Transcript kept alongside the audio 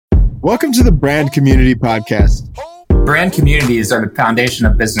Welcome to the Brand Community Podcast. Brand communities are the foundation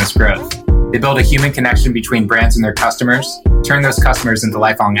of business growth. They build a human connection between brands and their customers, turn those customers into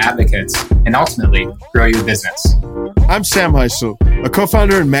lifelong advocates, and ultimately grow your business. I'm Sam Heisel, a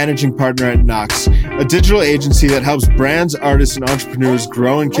co-founder and managing partner at Knox, a digital agency that helps brands, artists, and entrepreneurs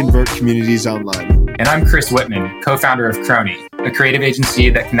grow and convert communities online. And I'm Chris Whitman, co-founder of Crony, a creative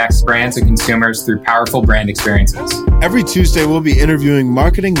agency that connects brands and consumers through powerful brand experiences. Every Tuesday, we'll be interviewing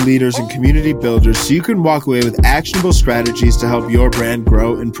marketing leaders and community builders so you can walk away with actionable strategies to help your brand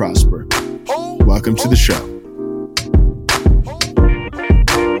grow and prosper. Welcome to the show.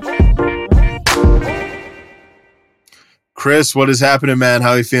 Chris, what is happening, man?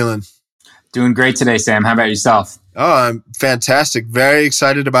 How are you feeling? Doing great today, Sam. How about yourself? Oh, I'm fantastic. Very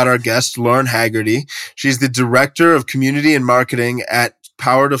excited about our guest, Lauren Haggerty. She's the Director of Community and Marketing at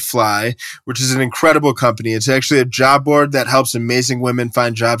Power to Fly, which is an incredible company. It's actually a job board that helps amazing women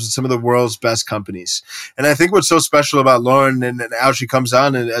find jobs at some of the world's best companies. And I think what's so special about Lauren and how she comes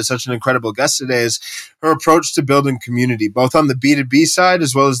on as such an incredible guest today is her approach to building community, both on the B2B side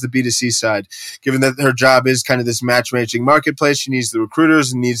as well as the B2C side. Given that her job is kind of this matchmaking marketplace, she needs the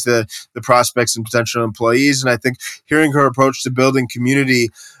recruiters and needs the prospects and potential employees. And I think hearing her approach to building community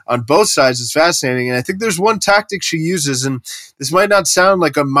on both sides is fascinating. And I think there's one tactic she uses, and this might not sound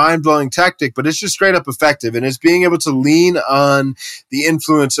like a mind-blowing tactic, but it's just straight up effective. And it's being able to lean on the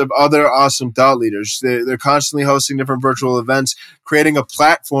influence of other awesome thought leaders. They're constantly hosting different virtual events, creating a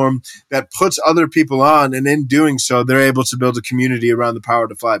platform that puts other people on. And in doing so, they're able to build a community around the Power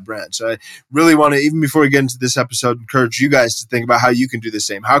to Fly brand. So I really want to, even before we get into this episode, encourage you guys to think about how you can do the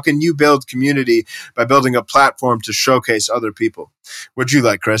same. How can you build community by building a platform to showcase other people? What'd you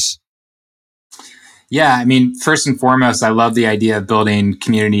like, Chris? Yeah, I mean, first and foremost, I love the idea of building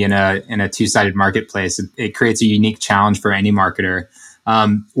community in a two-sided marketplace. It creates a unique challenge for any marketer.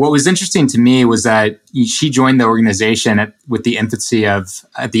 What was interesting to me was that she joined the organization at the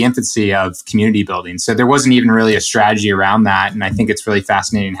infancy of community building. So there wasn't even really a strategy around that, and I think it's really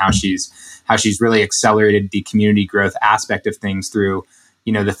fascinating how she's really accelerated the community growth aspect of things through,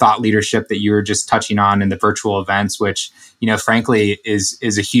 the thought leadership that you were just touching on in the virtual events, which, frankly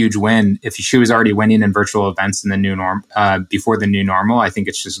is a huge win. If she was already winning in virtual events in the new norm, before the new normal, I think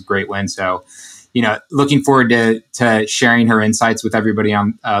it's just a great win. So, looking forward to sharing her insights with everybody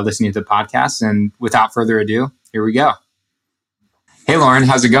on listening to the podcast. And without further ado, here we go. Hey, Lauren,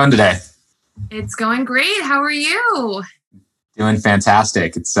 how's it going today? It's going great. How are you? Doing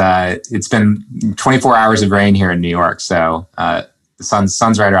fantastic. It's been 24 hours of rain here in New York, so the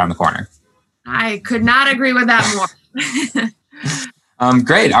sun's right around the corner. I could not agree with that more.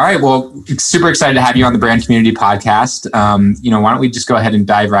 Great. All right. Well, super excited to have you on the Brand Community Podcast. Why don't we just go ahead and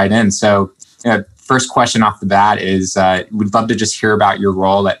dive right in? So, first question off the bat is, we'd love to just hear about your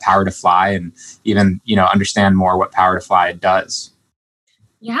role at Power to Fly and even, understand more what Power to Fly does.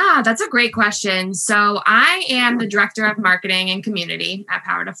 Yeah, that's a great question. So I am the Director of Marketing and Community at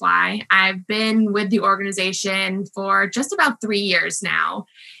Power to Fly. I've been with the organization for just about 3 years now.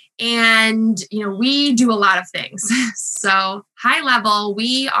 And, we do a lot of things. So high level,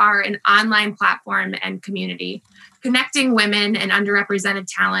 we are an online platform and community connecting women and underrepresented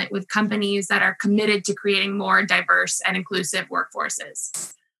talent with companies that are committed to creating more diverse and inclusive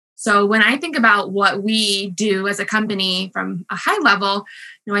workforces. So when I think about what we do as a company from a high level,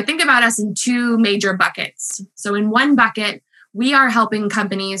 I think about us in two major buckets. So in one bucket, we are helping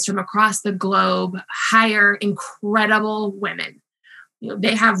companies from across the globe hire incredible women.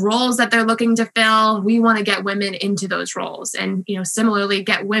 They have roles that they're looking to fill. We want to get women into those roles and, similarly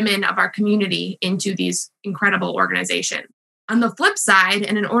get women of our community into these incredible organizations. On the flip side,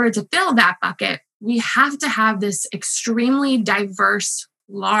 and in order to fill that bucket, we have to have this extremely diverse,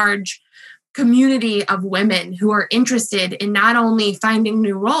 large community of women who are interested in not only finding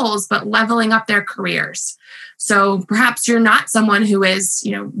new roles, but leveling up their careers. So perhaps you're not someone who is,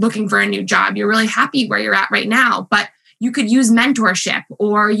 looking for a new job. You're really happy where you're at right now, but you could use mentorship,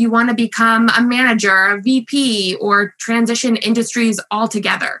 or you want to become a manager, a VP, or transition industries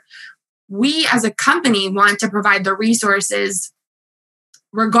altogether. We as a company want to provide the resources,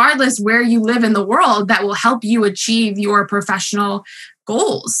 regardless where you live in the world, that will help you achieve your professional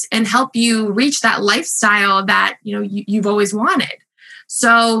goals and help you reach that lifestyle that you've always wanted.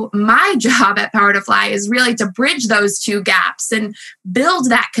 So my job at Power to Fly is really to bridge those two gaps and build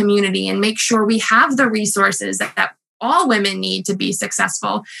that community and make sure we have the resources that all women need to be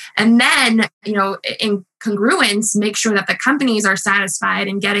successful. And then, in congruence, make sure that the companies are satisfied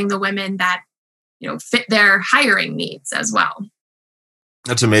and getting the women that, fit their hiring needs as well.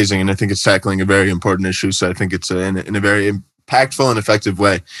 That's amazing. And I think it's tackling a very important issue. So I think it's in a very impactful and effective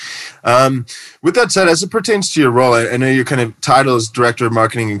way. With that said, as it pertains to your role, I know your kind of title is Director of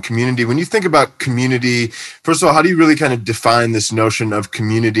Marketing and Community. When you think about community, first of all, how do you really kind of define this notion of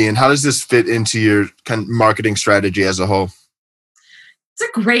community, and how does this fit into your kind of marketing strategy as a whole? It's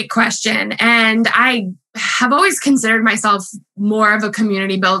a great question. And I have always considered myself more of a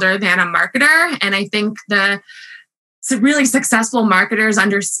community builder than a marketer. And I think the really successful marketers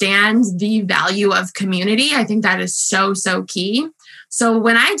understand the value of community. I think that is so, so key. So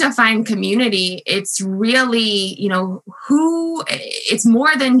when I define community, it's really, it's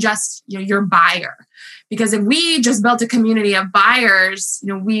more than just, your buyer. Because if we just built a community of buyers,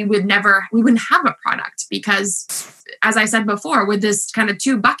 we wouldn't have a product, because as I said before, with this kind of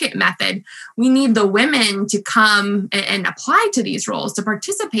 2-bucket method, we need the women to come and apply to these roles, to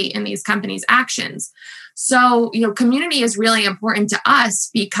participate in these companies' actions. So, community is really important to us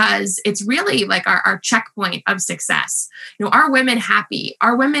because it's really like our checkpoint of success. Are women happy?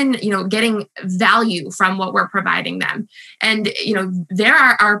 Are women, getting value from what we're providing them? And, there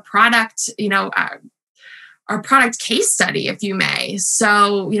are our product, our product case study, if you may.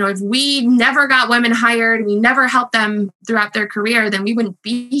 So, if we never got women hired, we never helped them throughout their career, then we wouldn't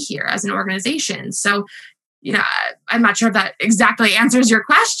be here as an organization. So, I'm not sure if that exactly answers your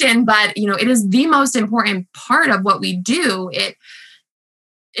question, but, it is the most important part of what we do. It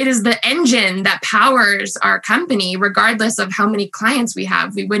is the engine that powers our company, regardless of how many clients we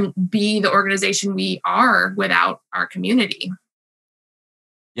have. We wouldn't be the organization we are without our community.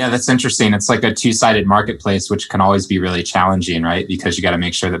 Yeah, that's interesting. It's like a 2-sided marketplace, which can always be really challenging, right? Because you got to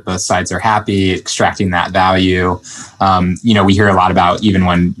make sure that both sides are happy, extracting that value. We hear a lot about, even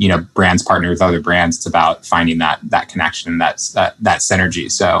when, brands partner with other brands, it's about finding that connection, that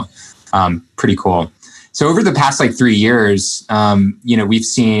synergy. So pretty cool. So over the past 3 years, we've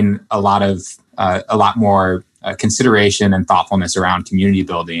seen a lot more consideration and thoughtfulness around community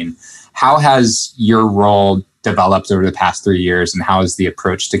building. How has your role developed over the past 3 years, and how has the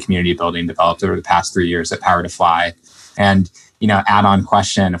approach to community building developed over the past 3 years at Power to Fly? And, add-on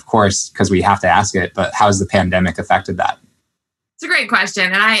question, of course, because we have to ask it, but how has the pandemic affected that? It's a great question.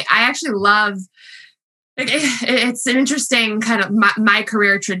 And I actually love, it's an interesting kind of my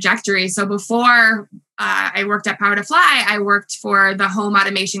career trajectory. So before I worked at Power to Fly, I worked for the home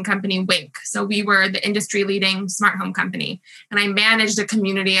automation company Wink. So we were the industry leading smart home company. And I managed a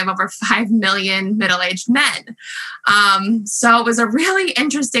community of over 5 million middle-aged men. So it was a really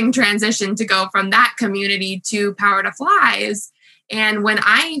interesting transition to go from that community to Power to Fly's. And when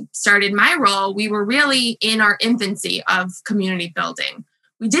I started my role, we were really in our infancy of community building.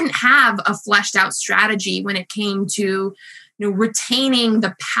 We didn't have a fleshed out strategy when it came to retaining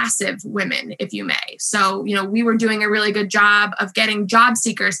the passive women, if you may. So, we were doing a really good job of getting job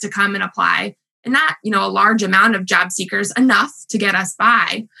seekers to come and apply, and not, a large amount of job seekers, enough to get us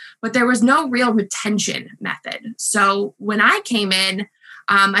by, but there was no real retention method. So when I came in,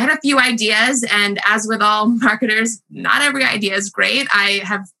 I had a few ideas, and as with all marketers, not every idea is great. I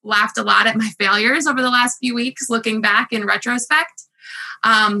have laughed a lot at my failures over the last few weeks, looking back in retrospect.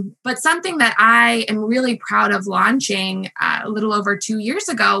 But something that I am really proud of launching a little over 2 years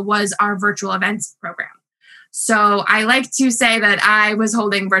ago was our virtual events program. So I like to say that I was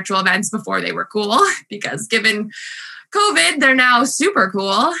holding virtual events before they were cool, because given COVID, they're now super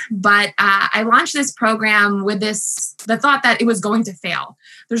cool. But I launched this program with the thought that it was going to fail.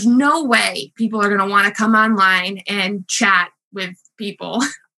 There's no way people are going to want to come online and chat with people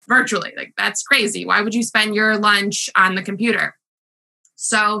virtually. That's crazy. Why would you spend your lunch on the computer?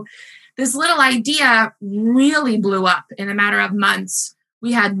 So this little idea really blew up in a matter of months.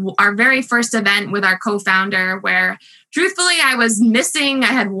 We had our very first event with our co-founder where, truthfully, I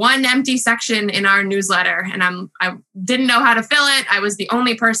had one empty section in our newsletter, and I didn't know how to fill it. I was the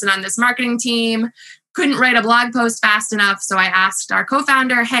only person on this marketing team, couldn't write a blog post fast enough. So I asked our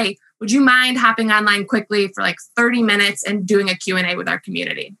co-founder, hey, would you mind hopping online quickly for 30 minutes and doing a Q&A with our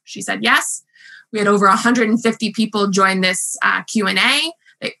community? She said yes. We had over 150 people join this Q&A.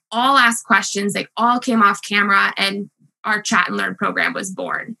 They all asked questions. They all came off camera, and our Chat and Learn program was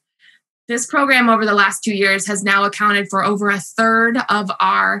born. This program over the last 2 years has now accounted for over a third of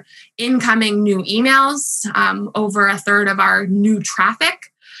our incoming new emails, over a third of our new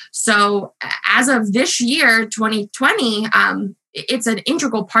traffic. So as of this year, 2020, it's an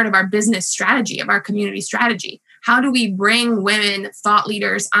integral part of our business strategy, of our community strategy. How do we bring women thought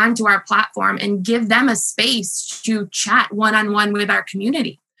leaders onto our platform and give them a space to chat one-on-one with our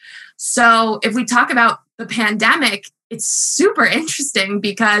community? So if we talk about the pandemic, it's super interesting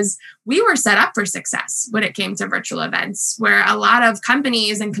because we were set up for success when it came to virtual events, where a lot of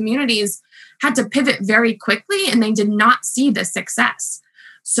companies and communities had to pivot very quickly and they did not see the success.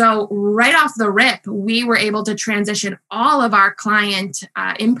 So right off the rip, we were able to transition all of our client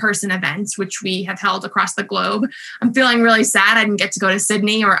in-person events, which we have held across the globe. I'm feeling really sad I didn't get to go to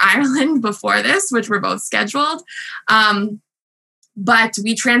Sydney or Ireland before this, which were both scheduled. But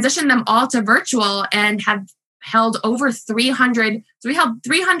we transitioned them all to virtual and have held over 300. So we held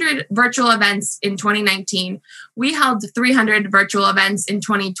 300 virtual events in 2019. We held 300 virtual events in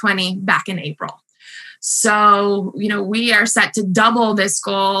 2020 back in April. So, we are set to double this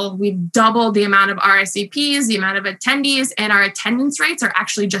goal. We've doubled the amount of RSVPs, the amount of attendees, and our attendance rates are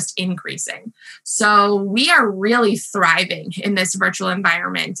actually just increasing. So we are really thriving in this virtual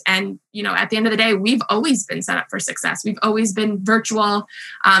environment. And, at the end of the day, we've always been set up for success. We've always been virtual.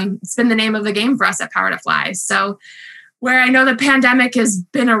 It's been the name of the game for us at Power to Fly. So where I know the pandemic has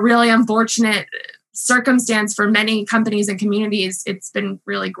been a really unfortunate circumstance for many companies and communities, it's been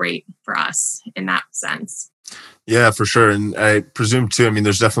really great for us in that sense. Yeah, for sure. And I presume too,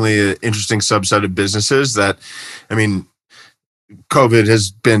 there's definitely an interesting subset of businesses that, COVID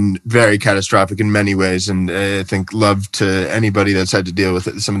has been very catastrophic in many ways. And I think love to anybody that's had to deal with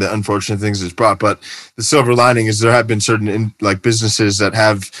it, some of the unfortunate things it's brought. But the silver lining is there have been certain businesses that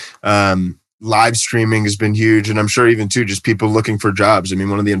have, live streaming has been huge. And I'm sure even too, just people looking for jobs.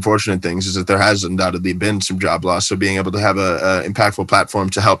 One of the unfortunate things is that there has undoubtedly been some job loss. So being able to have a impactful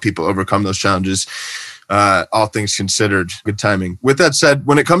platform to help people overcome those challenges, all things considered, good timing. With that said,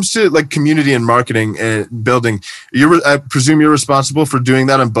 when it comes to community and marketing and building, I presume you're responsible for doing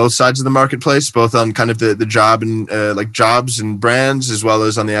that on both sides of the marketplace, both on kind of the job and jobs and brands, as well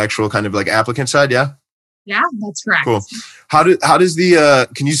as on the actual kind of applicant side. Yeah. Yeah, that's correct. Cool. How does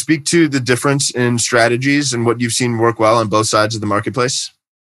can you speak to the difference in strategies and what you've seen work well on both sides of the marketplace?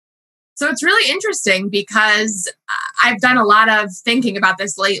 So it's really interesting because I've done a lot of thinking about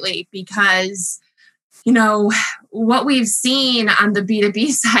this lately because, what we've seen on the B2B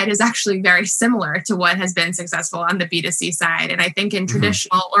side is actually very similar to what has been successful on the B2C side. And I think in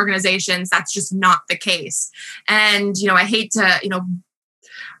traditional organizations, that's just not the case. And, I hate to,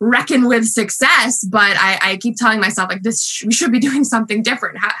 reckon with success, but I keep telling myself we should be doing something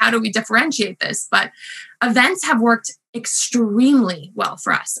different. How do we differentiate this? But events have worked extremely well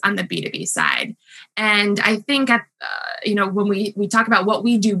for us on the B2B side. And I think when we talk about what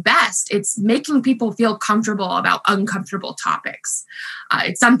we do best, it's making people feel comfortable about uncomfortable topics.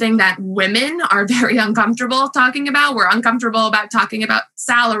 It's something that women are very uncomfortable talking about. We're uncomfortable about talking about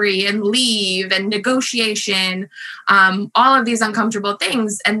salary and leave and negotiation, all of these uncomfortable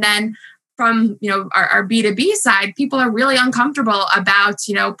things. And then from our B2B side, people are really uncomfortable about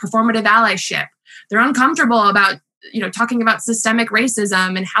performative allyship. They're uncomfortable about talking about systemic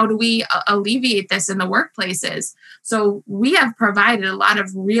racism and how do we alleviate this in the workplaces. So we have provided a lot of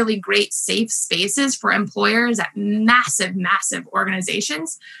really great safe spaces for employers at massive, massive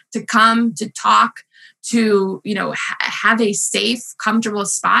organizations to come to talk, to have a safe, comfortable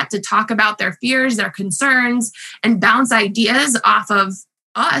spot to talk about their fears, their concerns, and bounce ideas off of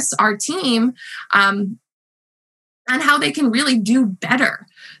us, our team, on how they can really do better.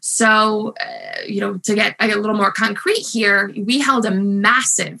 So, to get a little more concrete here, we held a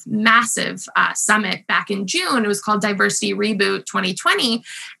massive, massive summit back in June. It was called Diversity Reboot 2020.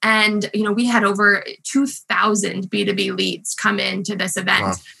 And, we had over 2,000 B2B leads come into this event.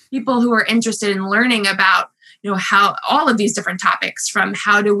 Wow. People who are interested in learning about, how all of these different topics, from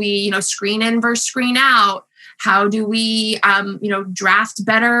how do we, screen in versus screen out, how do we, draft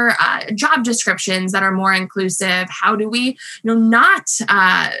better job descriptions that are more inclusive? How do we,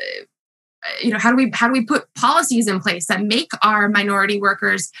 how do we put policies in place that make our minority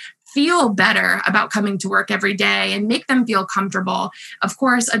workers feel better about coming to work every day and make them feel comfortable? Of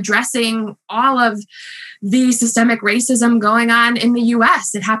course, addressing all of the systemic racism going on in the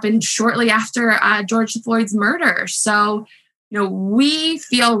U.S. It happened shortly after George Floyd's murder. So, we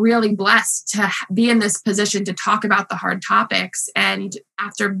feel really blessed to be in this position to talk about the hard topics. And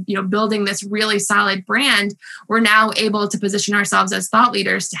after, building this really solid brand, we're now able to position ourselves as thought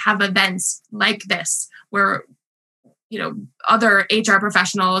leaders to have events like this, where, other HR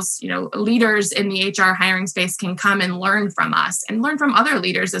professionals, leaders in the HR hiring space can come and learn from us and learn from other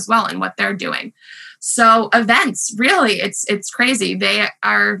leaders as well and what they're doing. So events, really, it's crazy. They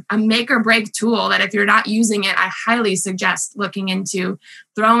are a make or break tool that if you're not using it, I highly suggest looking into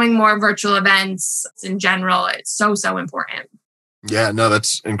throwing more virtual events in general. It's so, so important. Yeah, no,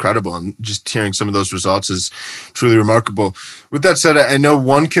 that's incredible. And just hearing some of those results is truly remarkable. With that said, I know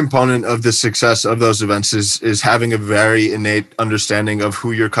one component of the success of those events is having a very innate understanding of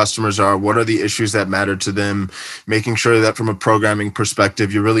who your customers are, what are the issues that matter to them, making sure that from a programming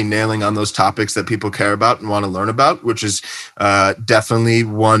perspective, you're really nailing on those topics that people care about and want to learn about, which is definitely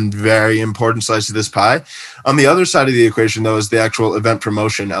one very important slice of this pie. On the other side of the equation, though, is the actual event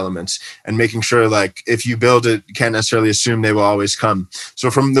promotion elements and making sure, like, if you build it, you can't necessarily assume they will always come.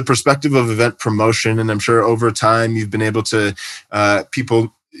 So from the perspective of event promotion, and I'm sure over time you've been able to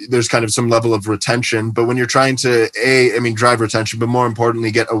people, there's kind of some level of retention, but when you're trying to drive retention, but more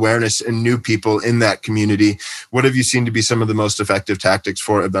importantly, get awareness and new people in that community, what have you seen to be some of the most effective tactics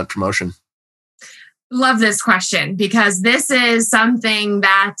for event promotion? Love this question, because this is something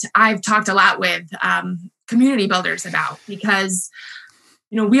that I've talked a lot with community builders about, because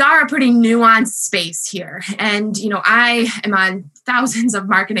we are a pretty nuanced space here. And, I am on thousands of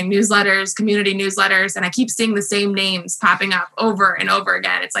marketing newsletters, community newsletters, and I keep seeing the same names popping up over and over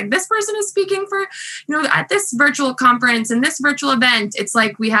again. It's like, this person is speaking for, at this virtual conference and this virtual event. It's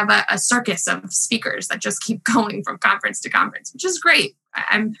like we have a circus of speakers that just keep going from conference to conference, which is great.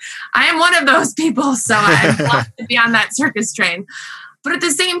 I am one of those people, so I'm glad to be on that circus train. But at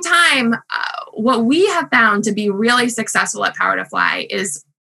the same time, what we have found to be really successful at Power to Fly is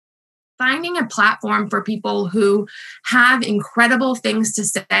finding a platform for people who have incredible things to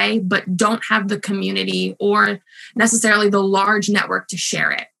say, but don't have the community or necessarily the large network to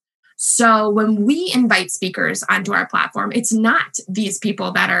share it. So when we invite speakers onto our platform, it's not these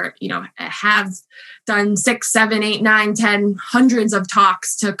people that are, have done 6, 7, 8, 9, 10, hundreds of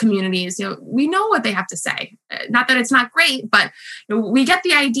talks to communities. We know what they have to say. Not that it's not great, but we get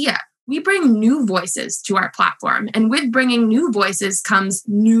the idea. We bring new voices to our platform, and with bringing new voices comes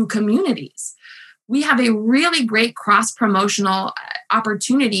new communities. We have a really great cross-promotional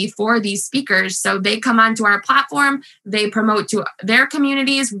opportunity for these speakers. So they come onto our platform, they promote to their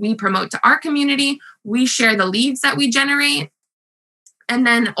communities, we promote to our community, we share the leads that we generate. And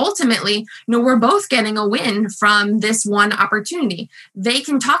then ultimately, we're both getting a win from this one opportunity. They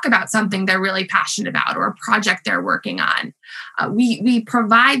can talk about something they're really passionate about or a project they're working on. We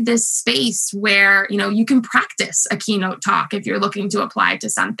provide this space where, you can practice a keynote talk if you're looking to apply to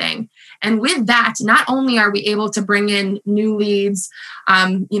something. And with that, not only are we able to bring in new leads,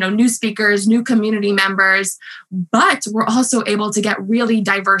 new speakers, new community members, but we're also able to get really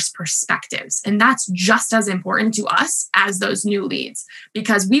diverse perspectives. And that's just as important to us as those new leads,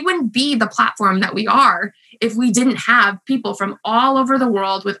 because we wouldn't be the platform that we are if we didn't have people from all over the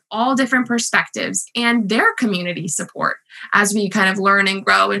world with all different perspectives and their community support as we kind of learn and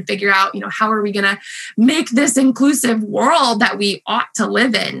grow and figure out, how are we going to make this inclusive world that we ought to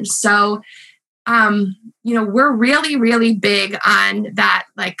live in. So, we're really, really big on that,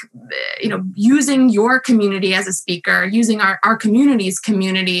 using your community as a speaker, using our community's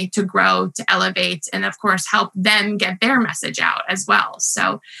community to grow, to elevate, and of course, help them get their message out as well.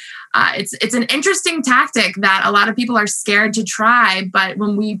 So it's an interesting tactic that a lot of people are scared to try, but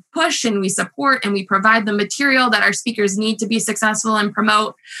when we push and we support and we provide the material that our speakers need to be successful and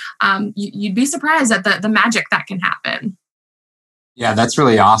promote, you'd be surprised at the magic that can happen. Yeah, that's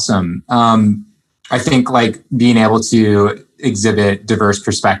really awesome. I think being able to exhibit diverse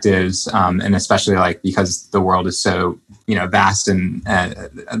perspectives, and especially because the world is so vast, and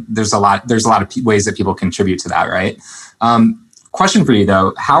there's a lot of ways that people contribute to that, right? Question for you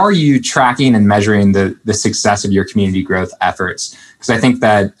though: how are you tracking and measuring the success of your community growth efforts? Because I think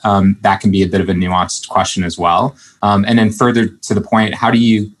that that can be a bit of a nuanced question as well. And then further to the point, how do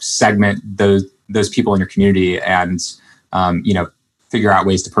you segment those people in your community and figure out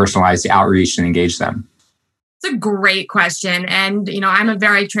ways to personalize the outreach and engage them? It's a great question. And, I'm a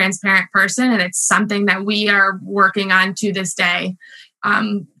very transparent person, and it's something that we are working on to this day.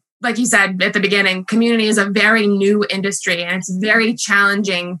 Like you said at the beginning, community is a very new industry, and it's very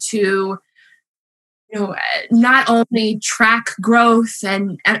challenging to, not only track growth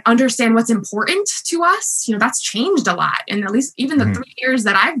and understand what's important to us. That's changed a lot. And at least even the 3 years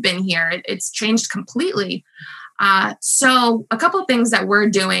that I've been here, it's changed completely. So a couple of things that we're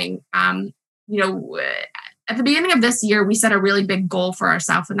doing, at the beginning of this year, we set a really big goal for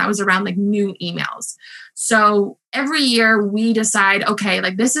ourselves, and that was around new emails. So every year we decide, okay,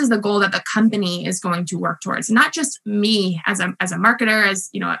 this is the goal that the company is going to work towards. Not just me as a marketer, as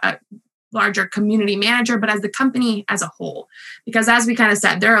a larger community manager, but as the company as a whole. Because as we kind of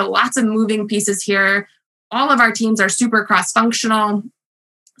said, there are lots of moving pieces here. All of our teams are super cross-functional.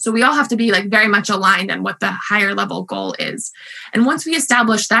 So we all have to be like very much aligned on what the higher level goal is. And once we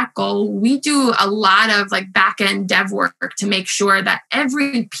establish that goal, we do a lot of like back end dev work to make sure that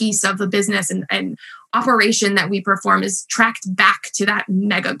every piece of the business and operation that we perform is tracked back to that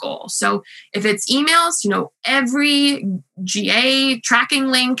mega goal. So if it's emails, every GA tracking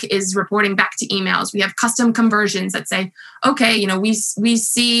link is reporting back to emails. We have custom conversions that say, okay, we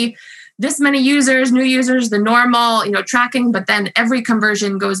see this many users, new users, the normal, tracking, but then every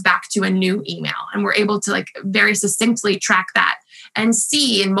conversion goes back to a new email. And we're able to like very succinctly track that and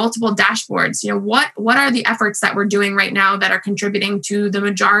see in multiple dashboards, what are the efforts that we're doing right now that are contributing to the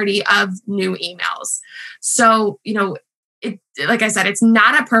majority of new emails. So, like I said, it's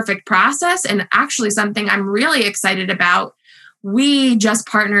not a perfect process, and actually something I'm really excited about. We just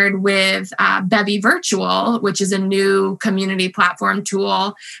partnered with Bevy Virtual, which is a new community platform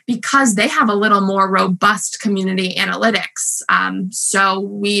tool, because they have a little more robust community analytics. So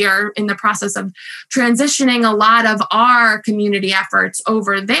we are in the process of transitioning a lot of our community efforts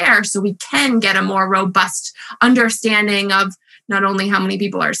over there so we can get a more robust understanding of not only how many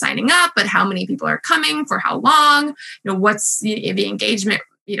people are signing up, but how many people are coming, for how long, what's the engagement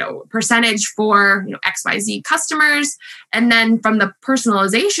percentage for XYZ customers. And then from the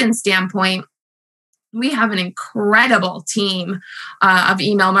personalization standpoint, we have an incredible team of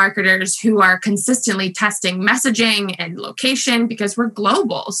email marketers who are consistently testing messaging and location, because we're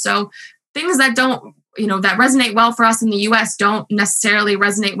global. So things that don't, that resonate well for us in the US don't necessarily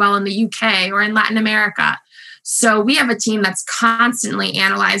resonate well in the UK or in Latin America. So we have a team that's constantly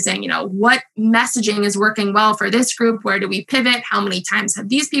analyzing, what messaging is working well for this group? Where do we pivot? How many times have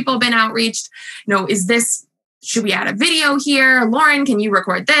these people been outreached? Should we add a video here? Lauren, can you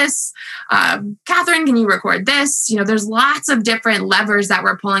record this? Catherine, can you record this? There's lots of different levers that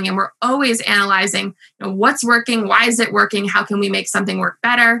we're pulling, and we're always analyzing, what's working? Why is it working? How can we make something work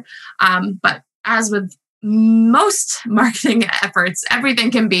better? But as with most marketing efforts,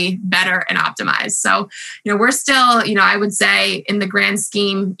 everything can be better and optimized. So, we're still, I would say in the grand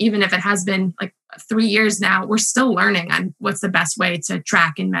scheme, even if it has been like 3 years now, we're still learning on what's the best way to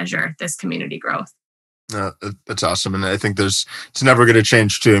track and measure this community growth. That's awesome. And I think it's never going to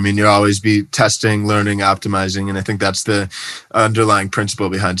change too. I mean, you'll always be testing, learning, optimizing. And I think that's the underlying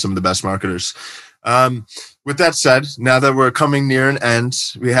principle behind some of the best marketers. With that said, now that we're coming near an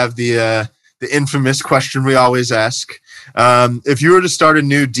end, we have the infamous question we always ask. If you were to start a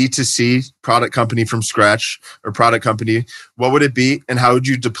new D2C product company from scratch, or product company, what would it be? And how would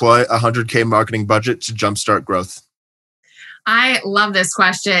you deploy a $100K marketing budget to jumpstart growth? I love this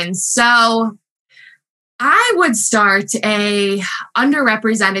question. So I would start a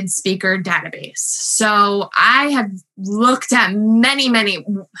underrepresented speaker database. So I have looked at many,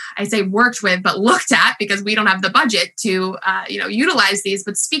 I say worked with, but looked at, because we don't have the budget to, utilize these,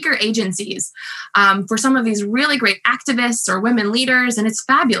 but speaker agencies for some of these really great activists or women leaders, and it's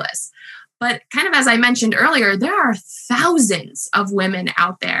fabulous. But kind of as I mentioned earlier, there are thousands of women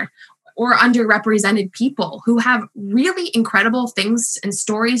out there, or underrepresented people, who have really incredible things and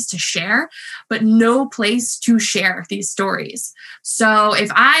stories to share, but no place to share these stories. So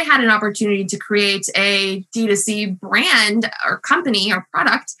if I had an opportunity to create a D2C brand or company or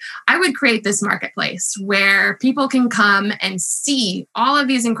product, I would create this marketplace where people can come and see all of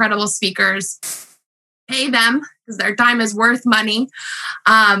these incredible speakers, pay them because their time is worth money,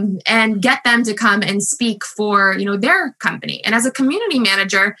 and get them to come and speak for their company. And as a community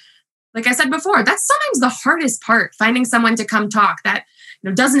manager, like I said before, that's sometimes the hardest part, finding someone to come talk that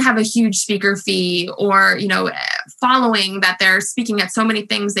doesn't have a huge speaker fee, or following that they're speaking at so many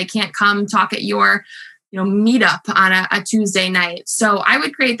things they can't come talk at your meetup on a Tuesday night. So I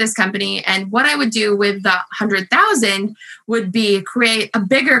would create this company, and what I would do with the 100,000 would be create a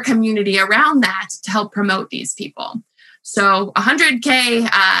bigger community around that to help promote these people. So 100K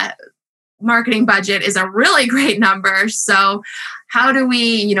marketing budget is a really great number. So how do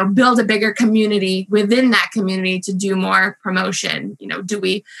we, build a bigger community within that community to do more promotion? Do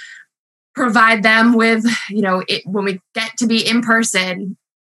we provide them with, when we get to be in person,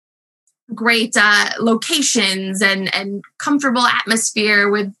 great locations and comfortable atmosphere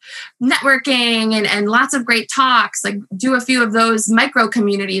with networking and lots of great talks, like do a few of those micro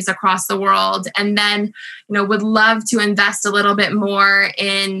communities across the world. And then, would love to invest a little bit more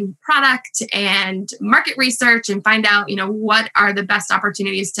in product and market research and find out, what are the best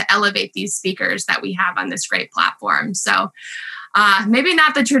opportunities to elevate these speakers that we have on this great platform. So maybe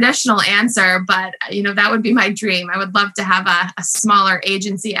not the traditional answer, but that would be my dream. I would love to have a smaller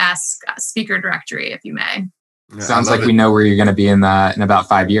agency-esque speaker directory, if you may. Yeah, sounds like we know where you're going to be in about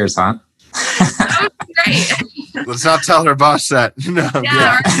 5 years, huh? That would be great. Let's not tell her boss that. No,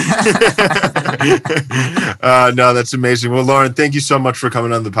 no, that's amazing. Well, Lauren, thank you so much for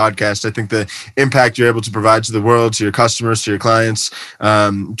coming on the podcast. I think the impact you're able to provide to the world, to your customers, to your clients,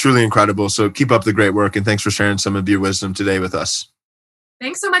 truly incredible. So keep up the great work, and thanks for sharing some of your wisdom today with us.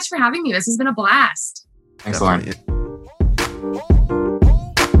 Thanks so much for having me. This has been a blast. Thanks, Lauren.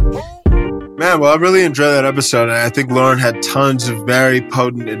 Man, well, I really enjoyed that episode. And I think Lauren had tons of very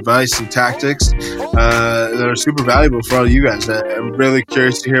potent advice and tactics that are super valuable for all you guys. I'm really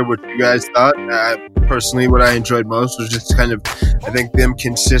curious to hear what you guys thought. Personally, what I enjoyed most was just kind of, I think, them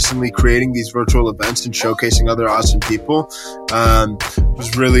consistently creating these virtual events and showcasing other awesome people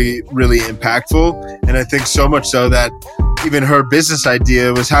was really, really impactful. And I think so much so that even her business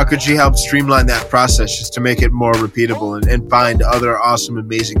idea was how could she help streamline that process just to make it more repeatable and find other awesome,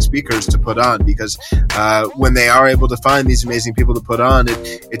 amazing speakers to put on, because when they are able to find these amazing people to put on,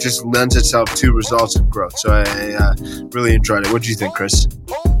 it just lends itself to results and growth. So I really enjoyed it. What do you think, Chris?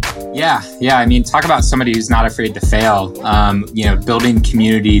 Yeah. I mean, talk about somebody who's not afraid to fail. Building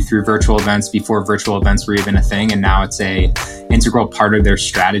community through virtual events before virtual events were even a thing, and now it's a integral part of their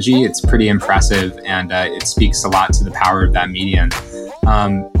strategy. It's pretty impressive, and it speaks a lot to the power of that medium.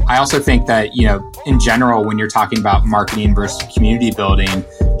 I also think that, in general, when you're talking about marketing versus community building,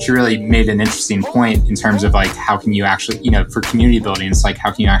 she really made an interesting point in terms of like, how can you actually, for community building, it's like,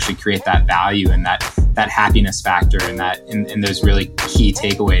 how can you actually create that value and that happiness factor and those really key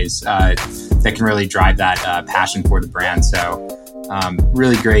takeaways that can really drive that passion for the brand. So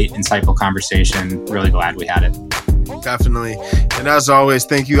really great, insightful conversation. Really glad we had it. Definitely. And as always,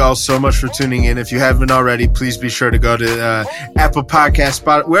 thank you all so much for tuning in. If you haven't already, please be sure to go to Apple Podcast,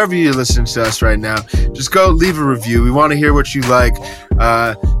 Spotify, wherever you're listening to us right now. Just go leave a review. We want to hear what you like.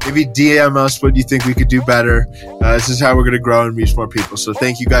 Maybe DM us what you think we could do better. This is how we're going to grow and reach more people. So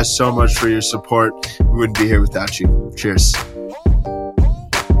thank you guys so much for your support. We wouldn't be here without you. Cheers.